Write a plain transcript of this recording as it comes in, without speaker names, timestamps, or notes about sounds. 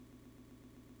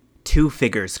two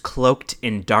figures cloaked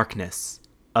in darkness,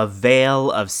 a veil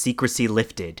of secrecy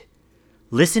lifted.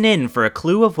 Listen in for a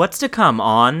clue of what's to come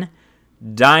on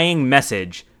Dying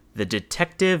Message, the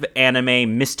detective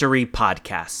anime mystery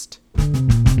podcast.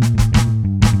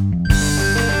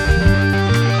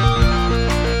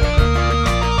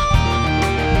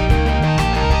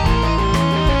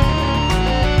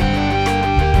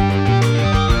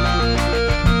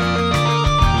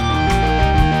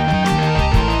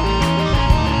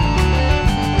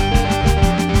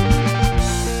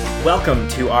 Welcome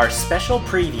to our special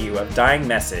preview of Dying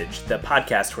Message, the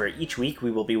podcast where each week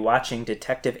we will be watching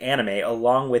detective anime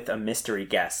along with a mystery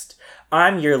guest.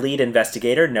 I'm your lead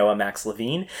investigator, Noah Max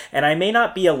Levine, and I may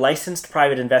not be a licensed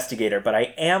private investigator, but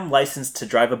I am licensed to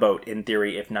drive a boat in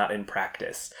theory, if not in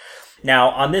practice. Now,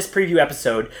 on this preview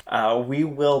episode, we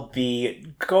will be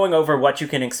going over what you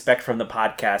can expect from the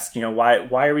podcast. You know,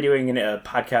 why are we doing a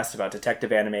podcast about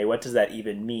detective anime? What does that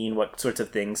even mean? What sorts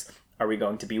of things are we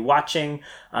going to be watching?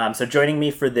 So joining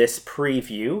me for this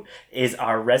preview is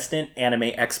our resident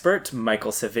anime expert,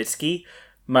 Michael Savitsky.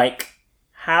 Mike,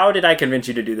 how did I convince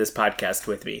you to do this podcast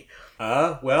with me?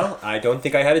 Well, I don't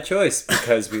think I had a choice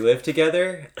because we live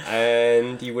together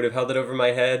and you would have held it over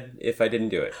my head if I didn't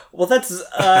do it. Well, that's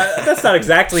not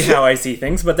exactly how I see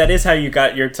things, but that is how you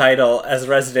got your title as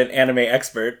resident anime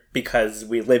expert, because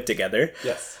we live together.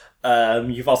 Yes.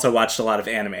 You've also watched a lot of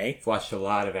anime. I've watched a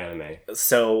lot of anime.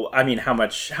 So, I mean, how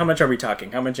much are we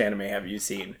talking? How much anime have you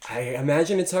seen? I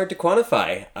imagine it's hard to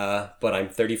quantify, but I'm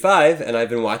 35 and I've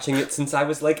been watching it since I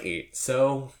was like 8,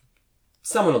 so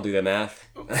someone will do the math.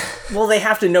 Well, they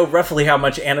have to know roughly how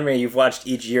much anime you've watched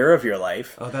each year of your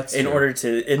life. Oh, that's in true.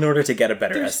 order to get a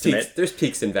better estimate. There's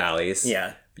peaks and valleys.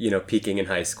 Yeah. You know, peaking in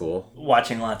high school.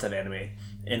 Watching lots of anime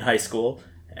in high school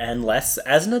and less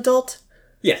as an adult?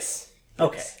 Yes.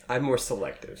 Okay. Yes. I'm more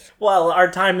selective. Well, our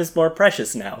time is more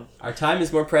precious now. Our time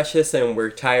is more precious and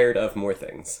we're tired of more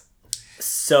things.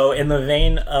 So in the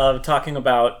vein of talking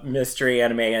about mystery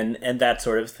anime and that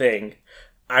sort of thing,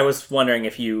 I was wondering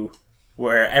if you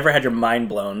ever had your mind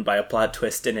blown by a plot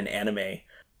twist in an anime.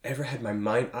 Ever had my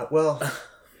mind... well,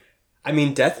 I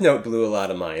mean, Death Note blew a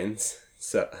lot of minds,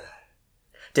 so...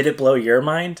 Did it blow your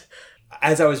mind?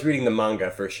 As I was reading the manga,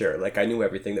 for sure. Like, I knew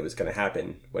everything that was going to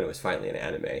happen when it was finally an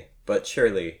anime. But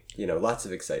surely, you know, lots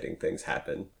of exciting things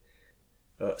happen.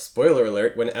 Spoiler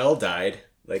alert, when L died,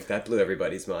 like, that blew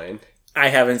everybody's mind. I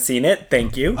haven't seen it,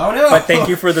 thank you. Oh, no! But thank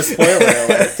you for the spoiler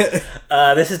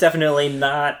alert. This is definitely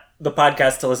not the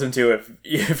podcast to listen to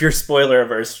if you're spoiler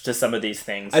averse to some of these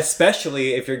things.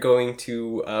 Especially if you're going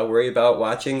to worry about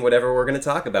watching whatever we're going to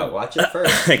talk about. Watch it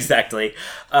first. Exactly.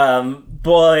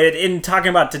 But in talking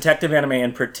about detective anime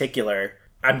in particular,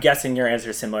 I'm guessing your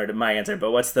answer is similar to my answer,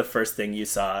 but what's the first thing you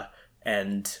saw,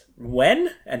 and when,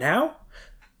 and how?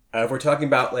 If we're talking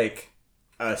about, like,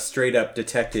 a straight-up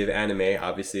detective anime,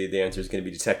 obviously the answer is going to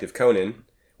be Detective Conan,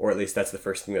 or at least that's the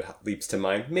first thing that leaps to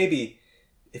mind. Maybe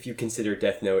if you consider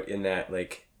Death Note in that,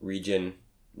 like, region,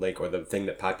 like, or the thing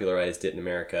that popularized it in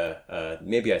America,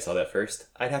 maybe I saw that first.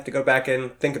 I'd have to go back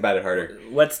and think about it harder.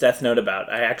 What's Death Note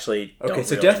about? I actually don't Okay,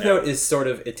 so really Death know. Note is sort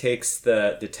of, it takes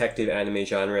the detective anime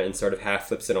genre and sort of half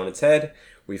flips it on its head.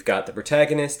 We've got the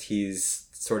protagonist. He's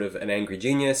sort of an angry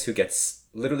genius who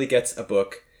literally gets a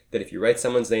book that if you write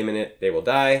someone's name in it, they will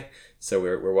die. So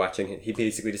we're watching, he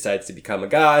basically decides to become a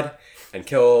god and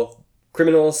kill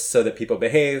criminals so that people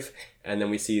behave. And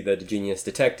then we see the genius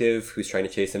detective who's trying to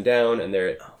chase him down, and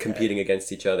they're competing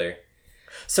against each other.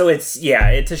 So it's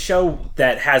a show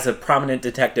that has a prominent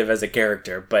detective as a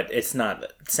character, but it's not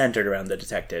centered around the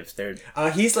detective.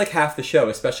 He's like half the show,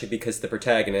 especially because the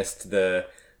protagonist, the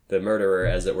murderer,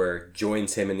 as it were,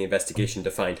 joins him in the investigation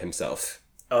to find himself.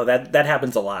 Oh, that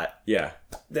happens a lot. Yeah.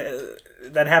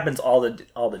 That happens all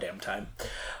the damn time.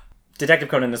 Detective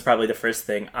Conan is probably the first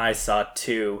thing I saw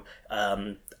too.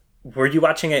 Were you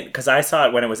watching it? Because I saw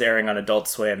it when it was airing on Adult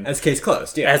Swim. As Case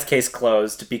Closed, yeah. As Case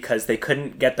Closed, because they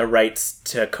couldn't get the rights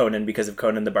to Conan because of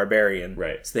Conan the Barbarian.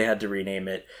 Right. So they had to rename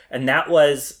it. And that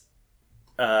was,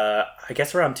 I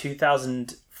guess around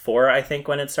 2004, I think,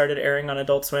 when it started airing on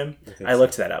Adult Swim. I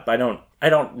looked that up. I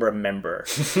don't remember.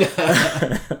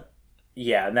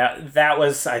 Yeah, that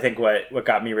was, I think, what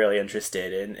got me really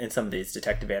interested in some of these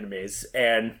detective animes.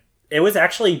 And it was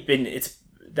actually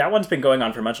that one's been going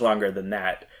on for much longer than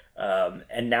that.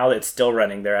 And now it's still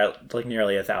running. They're at like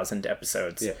nearly 1,000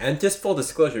 episodes. Yeah, and just full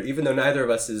disclosure, even though neither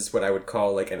of us is what I would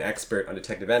call like an expert on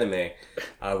detective anime,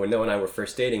 when Noah and I were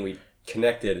first dating, we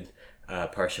connected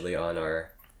partially on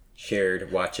our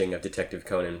shared watching of Detective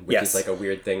Conan, which Yes. is like a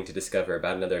weird thing to discover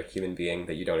about another human being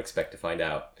that you don't expect to find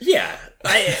out. Yeah,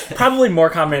 probably more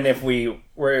common if we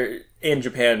were in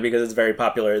Japan because it's very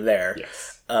popular there.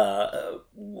 Yes.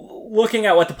 Looking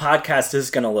at what the podcast is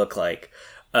going to look like,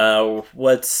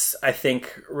 what's I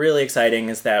think really exciting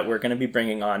is that we're going to be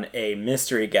bringing on a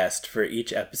mystery guest for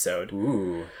each episode.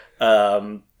 Ooh.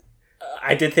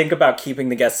 I did think about keeping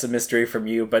the guests a mystery from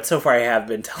you, but so far I have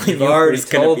been telling You've you already who's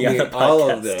going to told be on me the podcast. all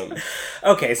of them.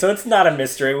 Okay, so it's not a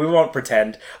mystery. We won't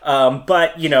pretend.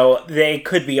 But, they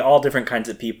could be all different kinds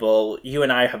of people. You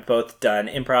and I have both done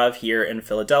improv here in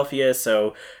Philadelphia,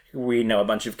 so we know a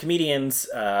bunch of comedians.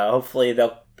 Hopefully,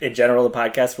 in general, the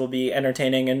podcast will be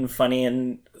entertaining and funny,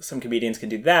 and some comedians can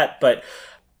do that. But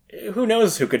who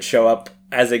knows who could show up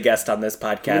as a guest on this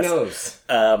podcast?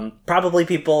 Who knows? Probably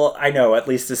people I know, at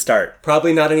least to start.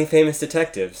 Probably not any famous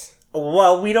detectives.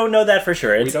 Well, we don't know that for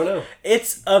sure. We don't know.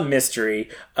 It's a mystery.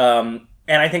 And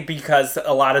I think because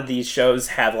a lot of these shows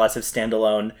have lots of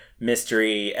standalone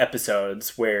mystery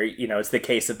episodes where, it's the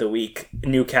case of the week,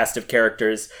 new cast of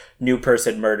characters, new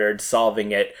person murdered,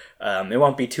 solving it. It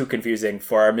won't be too confusing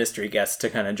for our mystery guests to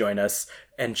kind of join us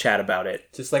and chat about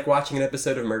it. Just like watching an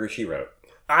episode of Murder, She Wrote.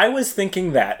 I was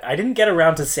thinking that. I didn't get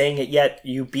around to saying it yet.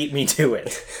 You beat me to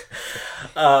it.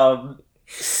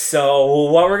 So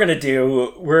what we're going to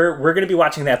do, we're going to be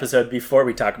watching the episode before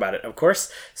we talk about it, of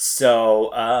course.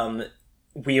 So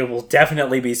we will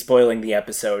definitely be spoiling the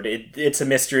episode. It's a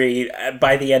mystery.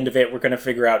 By the end of it, we're going to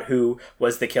figure out who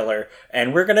was the killer.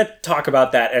 And we're going to talk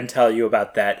about that and tell you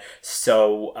about that.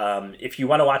 So if you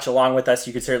want to watch along with us,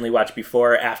 you can certainly watch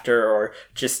before, after, or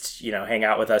just, hang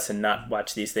out with us and not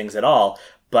watch these things at all.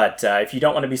 But if you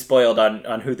don't want to be spoiled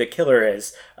on who the killer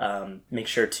is, make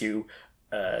sure to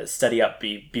study up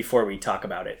before we talk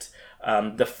about it.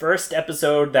 The first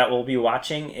episode that we'll be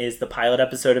watching is the pilot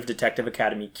episode of Detective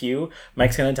Academy Q.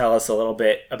 Mike's going to tell us a little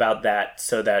bit about that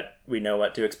so that we know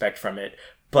what to expect from it.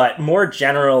 But more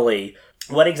generally,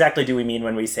 what exactly do we mean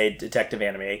when we say detective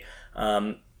anime?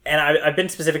 And I've been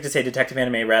specific to say detective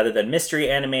anime rather than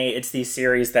mystery anime. It's these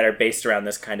series that are based around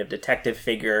this kind of detective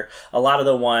figure. A lot of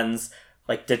the ones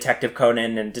like Detective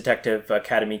Conan and Detective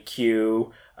Academy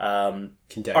Q.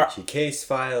 Kindaichi Case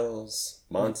Files,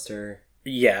 Monster.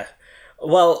 Yeah.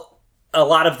 Well, a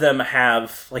lot of them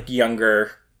have like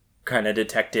younger kind of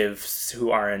detectives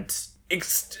who aren't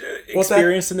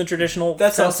experienced in the traditional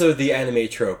That's sense. also the anime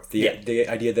trope. The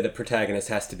idea that a protagonist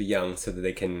has to be young so that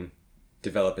they can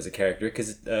develop as a character.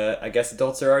 Because I guess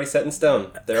adults are already set in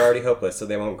stone. They're already hopeless, so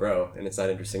they won't grow. And it's not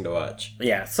interesting to watch.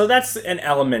 Yeah, so that's an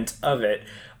element of it.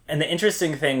 And the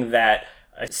interesting thing that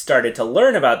I started to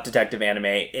learn about detective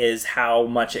anime is how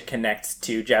much it connects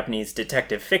to Japanese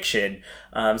detective fiction.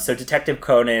 So Detective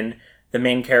Conan, the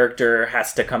main character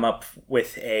has to come up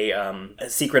with a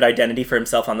secret identity for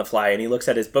himself on the fly, and he looks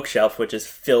at his bookshelf, which is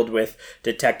filled with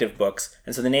detective books.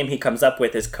 And so the name he comes up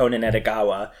with is Conan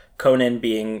Edogawa, Conan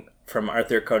being from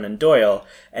Arthur Conan Doyle,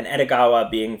 and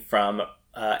Edogawa being from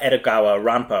Edogawa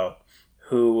Ranpo,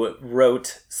 who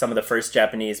wrote some of the first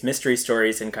Japanese mystery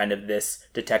stories in kind of this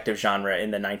detective genre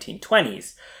in the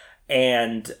 1920s.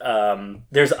 And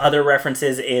there's other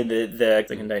references in the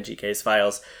Kindaichi Case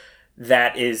Files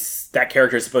that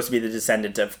character is supposed to be the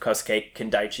descendant of Kosuke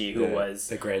Kindaichi, who was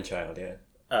the grandchild,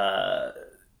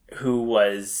 who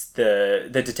was the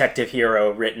detective hero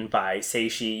written by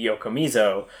Seishi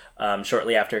Yokomizo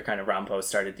shortly after kind of Ranpo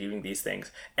started doing these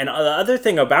things. And the other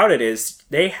thing about it is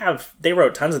they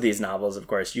wrote tons of these novels, of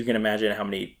course. You can imagine how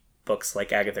many books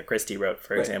like Agatha Christie wrote,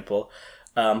 for example.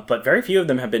 But very few of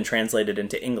them have been translated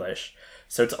into English.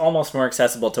 So it's almost more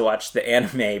accessible to watch the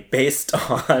anime based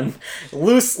on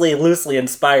loosely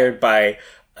inspired by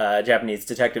Japanese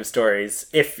detective stories,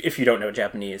 if you don't know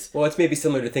Japanese. Well, it's maybe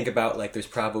similar to think about, like, there's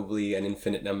probably an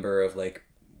infinite number of, like,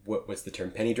 what was the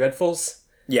term? Penny dreadfuls?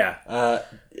 Yeah.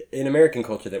 In American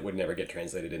culture that would never get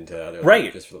translated into other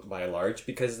languages by and large,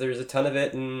 because there's a ton of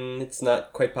it and it's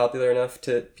not quite popular enough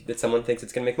that someone thinks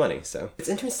it's going to make money. So it's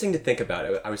interesting to think about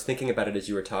it. I was thinking about it as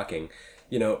you were talking.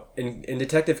 In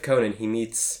Detective Conan, he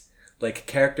meets like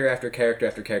character after character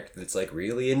after character that's like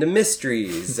really into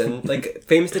mysteries and like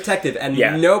famous detective, and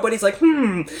nobody's like,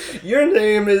 your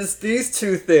name is these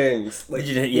two things. Like,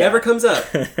 never comes up.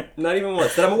 Not even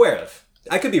once that I'm aware of.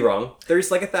 I could be wrong.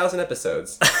 There's like 1,000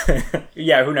 episodes.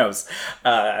 Yeah, who knows?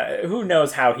 Who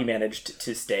knows how he managed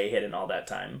to stay hidden all that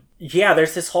time? Yeah,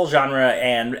 there's this whole genre,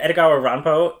 and Edogawa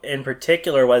Ranpo in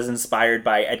particular was inspired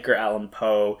by Edgar Allan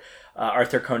Poe,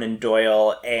 Arthur Conan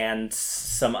Doyle, and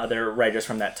some other writers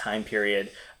from that time period.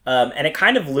 And it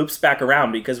kind of loops back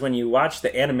around, because when you watch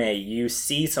the anime, you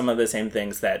see some of the same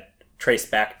things that trace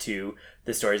back to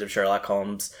the stories of Sherlock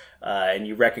Holmes, and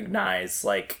you recognize,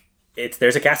 like,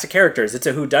 there's a cast of characters. It's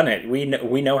a whodunit.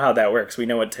 We know how that works. We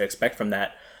know what to expect from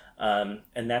that.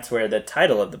 And that's where the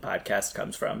title of the podcast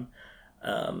comes from.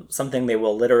 Something they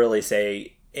will literally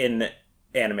say in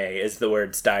anime is the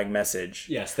words dying message.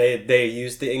 Yes, they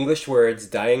use the English words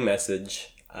dying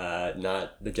message,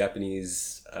 not the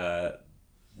Japanese,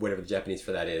 whatever the Japanese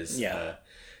for that is. Yeah.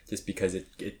 Just because it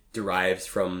derives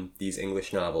from these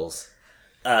English novels.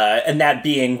 And that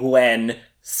being when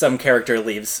some character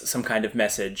leaves some kind of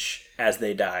message as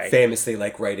they die. Famously,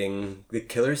 like writing the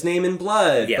killer's name in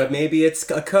blood, Yeah. but maybe it's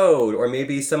a code, or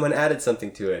maybe someone added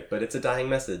something to it, but it's a dying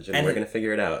message, and we're going to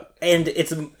figure it out. And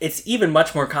it's even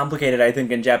much more complicated, I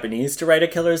think, in Japanese to write a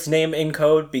killer's name in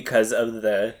code because of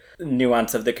the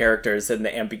nuance of the characters and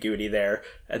the ambiguity there.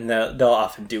 And they'll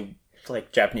often do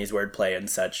like Japanese wordplay and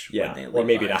such. Yeah, when they or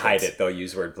maybe to lines. hide it, they'll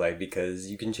use wordplay,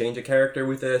 because you can change a character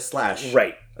with a slash.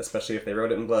 Right. Especially if they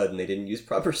wrote it in blood and they didn't use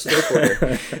proper stroke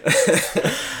order.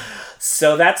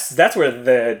 So that's where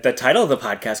the title of the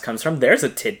podcast comes from. There's a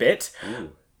tidbit.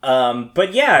 Ooh.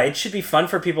 But yeah, it should be fun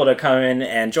for people to come in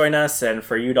and join us and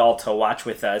for you all to watch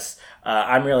with us.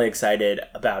 I'm really excited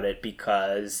about it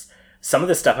because some of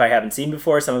the stuff I haven't seen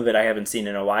before, some of it I haven't seen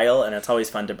in a while, and it's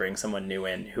always fun to bring someone new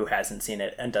in who hasn't seen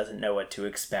it and doesn't know what to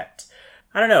expect.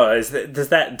 I don't know. Does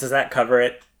that cover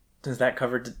it? Does that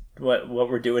cover what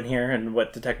we're doing here and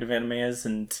what detective anime is?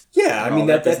 And Yeah, I mean,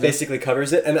 that business? basically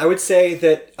covers it. And I would say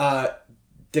that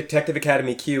Detective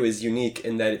Academy Q is unique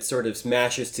in that it sort of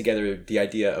smashes together the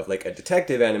idea of like a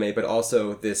detective anime, but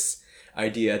also this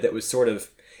idea that was sort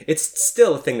of, it's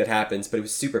still a thing that happens, but it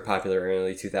was super popular in the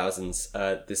early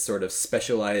 2000s, this sort of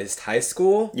specialized high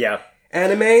school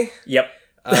anime. Yep.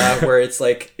 Where it's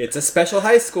like, it's a special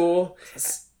high school.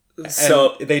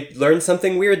 So they learn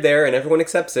something weird there, and everyone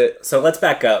accepts it. So let's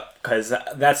back up, because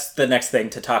that's the next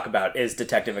thing to talk about is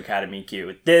Detective Academy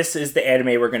Q. This is the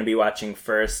anime we're going to be watching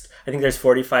first. I think there's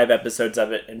 45 episodes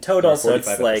of it in total, so it's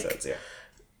like episodes, yeah.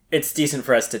 It's decent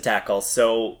for us to tackle.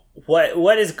 So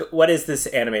what is this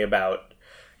anime about?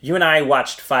 You and I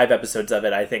watched 5 episodes of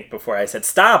it, I think, before I said,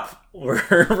 stop!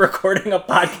 We're recording a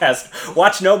podcast.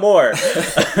 Watch no more.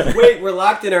 Wait, we're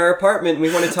locked in our apartment and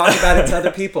we want to talk about it to other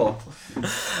people.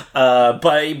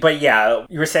 But yeah,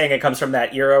 you were saying it comes from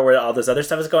that era where all this other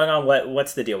stuff is going on.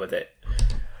 What's the deal with it?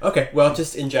 Okay, well,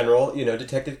 just in general,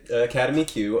 Detective Academy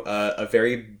Q, a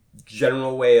very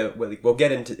general way of, we'll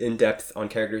get into in depth on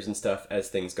characters and stuff as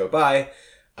things go by,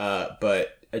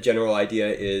 but a general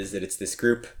idea is that it's this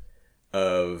group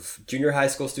of junior high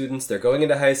school students. They're going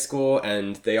into high school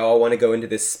and they all want to go into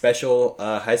this special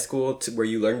high school where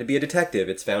you learn to be a detective.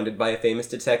 It's founded by a famous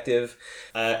detective,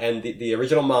 and the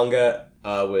original manga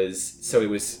was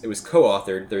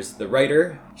co-authored. There's the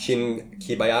writer Shin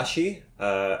Kibayashi,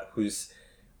 who's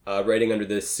writing under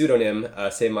the pseudonym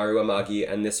Seimaru Amagi,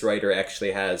 and this writer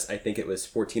actually has, I think it was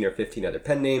 14 or 15 other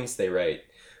pen names. They write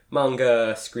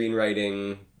manga,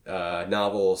 screenwriting,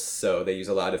 novels, so they use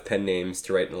a lot of pen names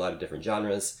to write in a lot of different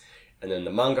genres. And then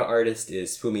the manga artist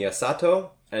is Fumiya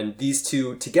Sato, and these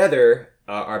two together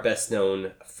are best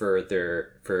known for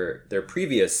their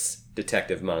previous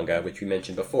detective manga, which we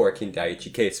mentioned before,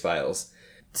 Kindaichi Case Files.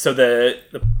 So the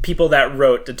people that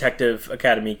wrote Detective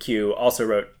Academy Q also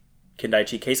wrote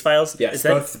Kindaichi Case Files? Yes,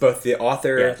 both the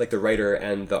author, like the writer,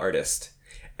 and the artist.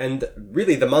 And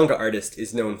really, the manga artist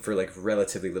is known for, like,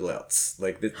 relatively little else.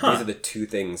 Like, these are the two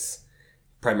things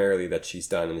primarily that she's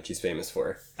done and that she's famous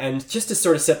for. And just to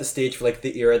sort of set the stage for, like,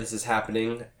 the era this is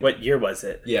happening. What year was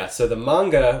it? Yeah, so the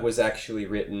manga was actually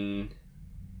written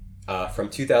from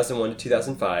 2001 to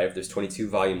 2005. There's 22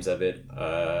 volumes of it.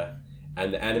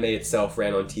 And the anime itself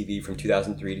ran on TV from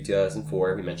 2003 to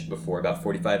 2004. We mentioned before, about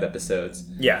 45 episodes.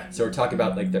 Yeah. So we're talking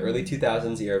about like the early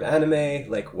 2000s era of anime,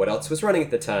 like what else was running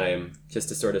at the time, just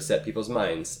to sort of set people's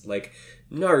minds. Like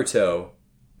Naruto,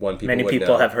 Many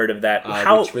people have heard of that.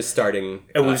 Which was starting.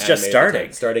 It was just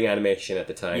starting animation at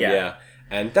the time. Yeah.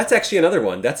 And that's actually another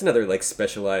one. That's another like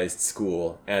specialized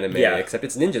school anime, except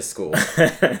it's ninja school.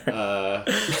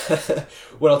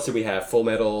 What else do we have? Full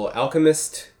Metal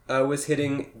Alchemist was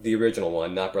hitting. The original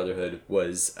one, not Brotherhood,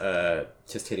 was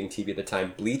just hitting TV at the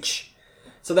time. Bleach.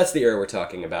 So that's the era we're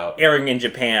talking about. Airing in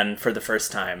Japan for the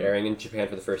first time.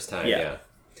 Yeah.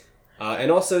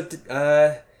 And also,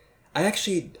 I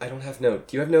don't have note.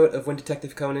 Do you have note of when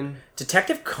Detective Conan?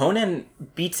 Detective Conan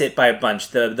beats it by a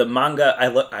bunch. The manga,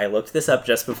 I looked this up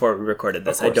just before we recorded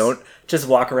this. I don't just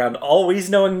walk around always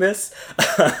knowing this.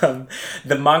 The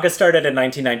manga started in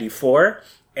 1994.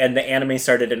 and the anime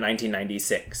started in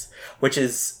 1996, which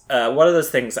is one of those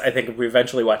things. I think if we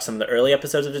eventually watch some of the early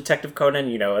episodes of Detective Conan,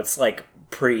 it's like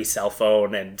pre-cell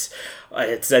phone, and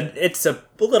it's a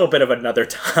little bit of another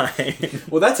time.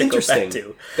 Well, that's to go back interesting.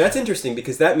 to. That's interesting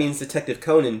because that means Detective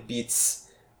Conan beats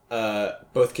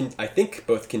both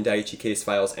Kindaichi Case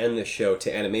Files and the show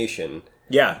to animation.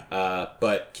 Yeah.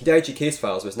 But Kindaichi Case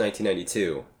Files was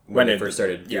 1992 when they first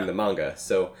started doing yeah. the manga.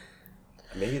 So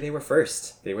maybe they were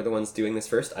first. They were the ones doing this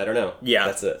first. I don't know. Yeah.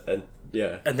 That's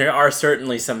yeah. And there are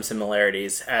certainly some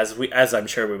similarities, as I'm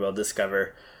sure we will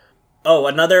discover. Oh,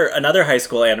 another high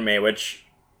school anime,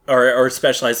 or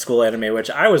specialized school anime,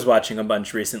 which I was watching a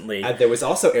bunch recently. There was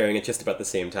also airing at just about the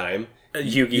same time.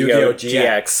 Yu-Gi-Oh!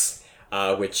 GX.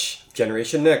 Which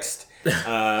Generation Next.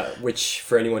 Which,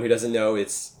 for anyone who doesn't know,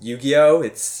 it's Yu-Gi-Oh!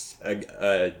 It's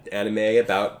a anime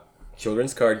about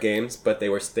children's card games, but they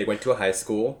went to a high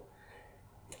school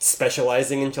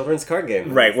specializing in children's card games.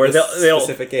 Right, where they'll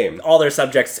specific game. All their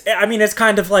subjects. I mean, it's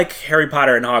kind of like Harry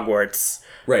Potter and Hogwarts.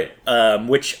 Right.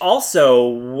 Which also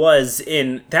was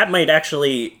in... That might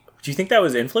actually... Do you think that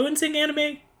was influencing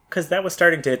anime? Because that was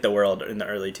starting to hit the world in the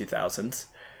early 2000s.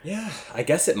 Yeah, I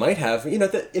guess it might have.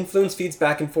 The influence feeds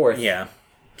back and forth. Yeah.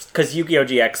 Because Yu-Gi-Oh!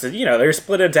 GX, they're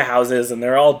split into houses and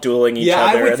they're all dueling each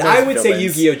other. I would say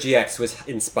Yu-Gi-Oh! GX was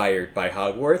inspired by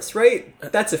Hogwarts, right?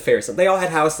 That's a fair... They all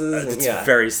had houses. It's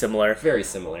very similar. Very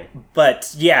similar.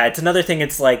 But, yeah, it's another thing.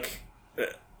 It's like,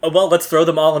 well, let's throw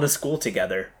them all in a school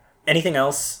together. Anything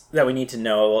else that we need to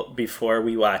know before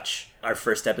we watch our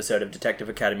first episode of Detective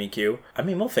Academy Q? I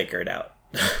mean, we'll figure it out.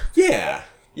 Yeah.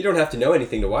 You don't have to know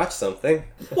anything to watch something.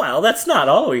 Well, that's not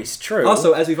always true.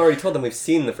 Also, as we've already told them, we've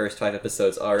seen the first 5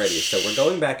 episodes already, so we're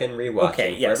going back and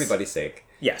rewatching for everybody's sake.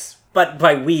 Yes. But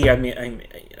by we, I mean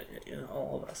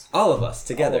all of us. All of us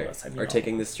together are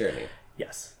taking us. this journey.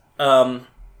 Yes. And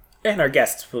our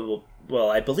guests will,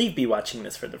 I believe, be watching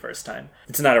this for the first time.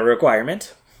 It's not a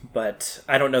requirement, but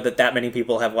I don't know that many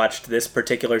people have watched this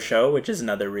particular show, which is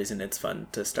another reason it's fun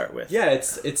to start with. Yeah,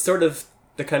 it's sort of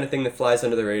the kind of thing that flies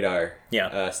under the radar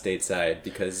stateside,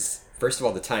 because first of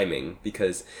all the timing,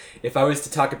 because if I was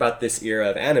to talk about this era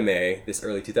of anime, this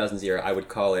early 2000s era, I would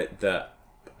call it the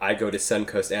I go to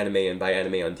Suncoast Anime and buy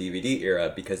anime on DVD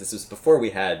era, because this was before we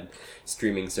had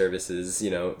streaming services.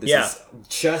 This is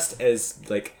just as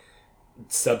like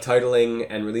subtitling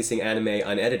and releasing anime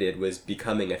unedited was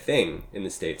becoming a thing in the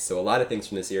States, so a lot of things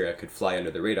from this era could fly under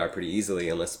the radar pretty easily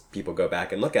unless people go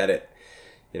back and look at it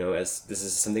as this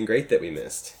is something great that we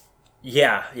missed.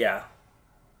 Yeah.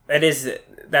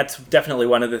 That's definitely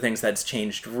one of the things that's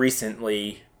changed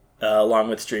recently, along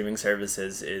with streaming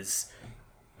services, is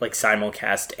like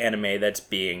simulcast anime that's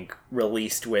being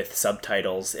released with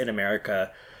subtitles in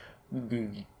America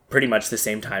pretty much the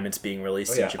same time it's being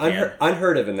released in Japan.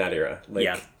 Unheard of in that era.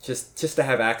 Just to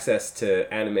have access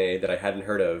to anime that I hadn't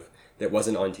heard of that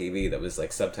wasn't on TV, that was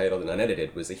like subtitled and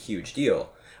unedited, was a huge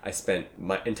deal. I spent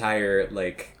my entire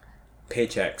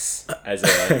paychecks as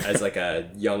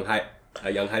a young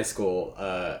high school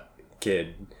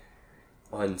kid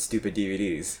on stupid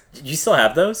DVDs. You still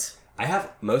have those? I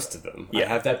have most of them. Yeah. I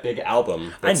have that big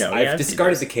album. I know. I've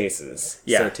discarded the cases,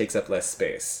 so it takes up less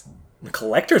space.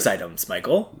 Collector's items,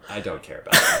 Michael. I don't care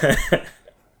about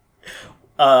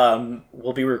that.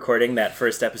 We'll be recording that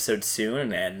first episode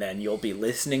soon, and then you'll be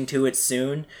listening to it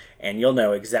soon, and you'll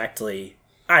know exactly,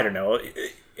 I don't know,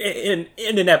 in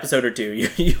an episode or two,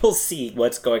 you'll see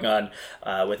what's going on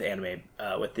with anime,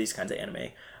 with these kinds of anime.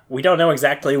 We don't know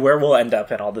exactly where we'll end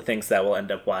up and all the things that we'll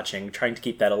end up watching, trying to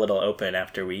keep that a little open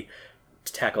after we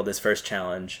tackle this first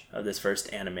challenge of this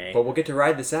first anime. But we'll get to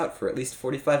ride this out for at least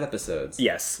 45 episodes.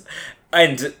 Yes.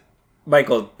 And,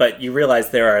 Michael, but you realize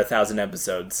there are 1,000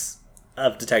 episodes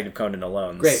of Detective Conan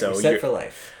alone. Great, so we're set for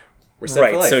life. We're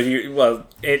set for life. So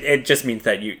it just means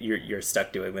that you're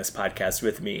stuck doing this podcast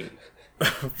with me.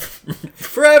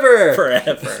 Forever!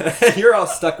 Forever. You're all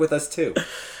stuck with us, too.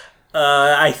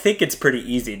 I think it's pretty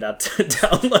easy not to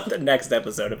download the next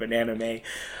episode of an anime.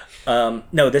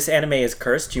 No, this anime is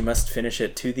cursed. You must finish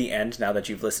it to the end now that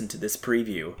you've listened to this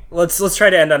preview. Let's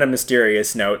try to end on a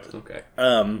mysterious note. Okay.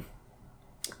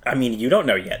 I mean, you don't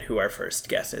know yet who our first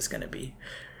guest is going to be.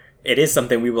 It is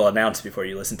something we will announce before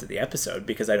you listen to the episode,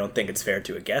 because I don't think it's fair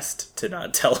to a guest to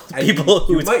not tell people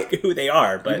who they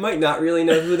are. But you might not really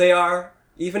know who they are,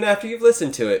 even after you've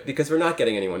listened to it, because we're not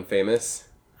getting anyone famous.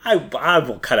 I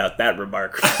will cut out that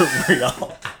remark for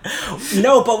real.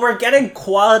 No, but we're getting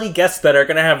quality guests that are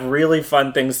going to have really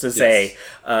fun things to say.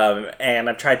 And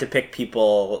I've tried to pick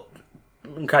people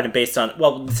kind of based on,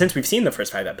 well, since we've seen the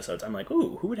first 5 episodes, I'm like,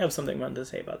 ooh, who would have something fun to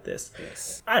say about this?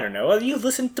 Yes. I don't know. Well, you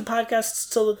listen to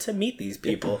podcasts to meet these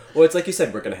people. Well, it's like you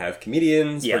said, we're going to have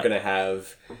comedians, Yeah. we're going to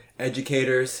have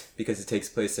educators, because it takes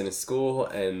place in a school,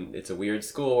 and it's a weird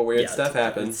school where weird stuff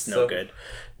happens. It's no good.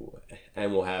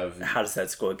 And we'll have... How does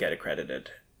that school get accredited?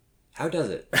 How does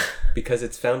it? Because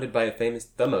it's founded by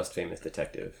the most famous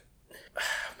detective.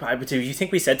 Do you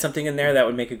think we said something in there that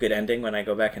would make a good ending when I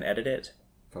go back and edit it?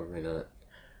 Probably not.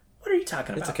 What are you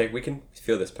talking about? It's okay, we can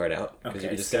feel this part out, because Okay,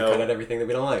 you're just so- going to cut out everything that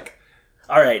we don't like.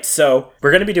 All right, so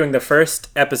we're going to be doing the first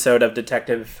episode of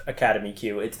Detective Academy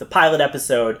Q. It's the pilot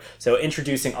episode, so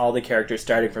introducing all the characters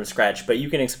starting from scratch, but you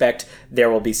can expect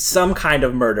there will be some kind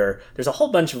of murder. There's a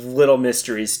whole bunch of little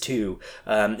mysteries, too.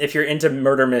 If you're into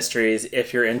murder mysteries,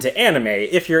 if you're into anime,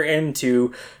 if you're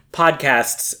into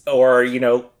podcasts, or,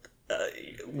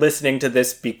 listening to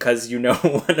this because you know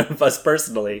one of us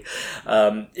personally,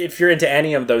 if you're into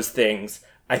any of those things,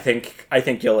 I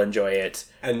think you'll enjoy it.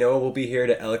 And Noah will be here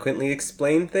to eloquently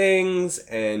explain things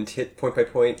and hit point by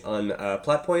point on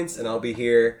plot points, and I'll be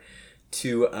here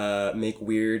to make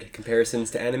weird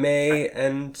comparisons to anime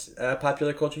and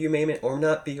popular culture you may or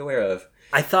not be aware of.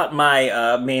 I thought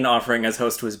my main offering as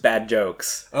host was bad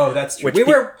jokes. Oh, that's true.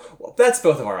 That's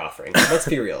both of our offerings. Let's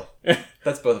be real.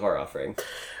 That's both of our offering.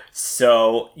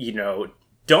 So,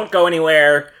 don't go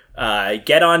anywhere.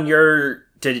 Get on your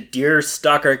deer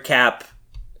stalker cap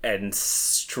and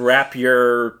strap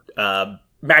your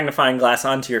magnifying glass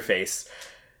onto your face.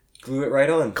 Glue it right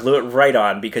on. Glue it right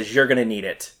on, because you're going to need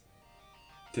it.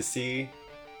 To see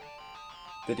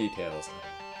the details.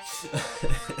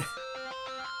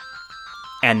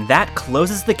 And that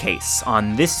closes the case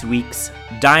on this week's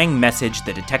Dying Message,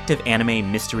 the Detective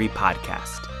Anime Mystery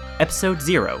Podcast, Episode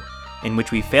 0, in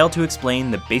which we fail to explain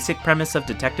the basic premise of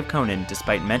Detective Conan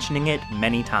despite mentioning it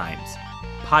many times.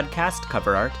 Podcast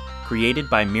cover art created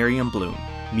by Miriam Bloom.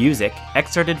 Music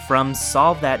excerpted from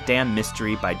Solve That Damn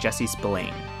Mystery by Jesse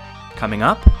Spillane. Coming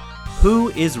up, who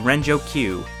is Renjo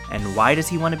Q, and why does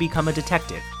he want to become a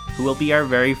detective? Who will be our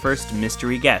very first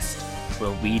mystery guest?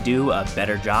 Will we do a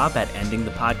better job at ending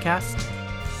the podcast?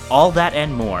 All that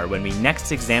and more when we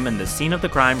next examine the scene of the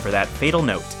crime for that fatal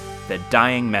note, the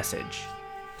dying message.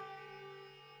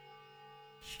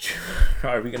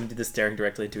 Are we going to do this staring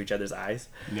directly into each other's eyes?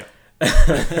 No.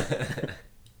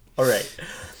 All right.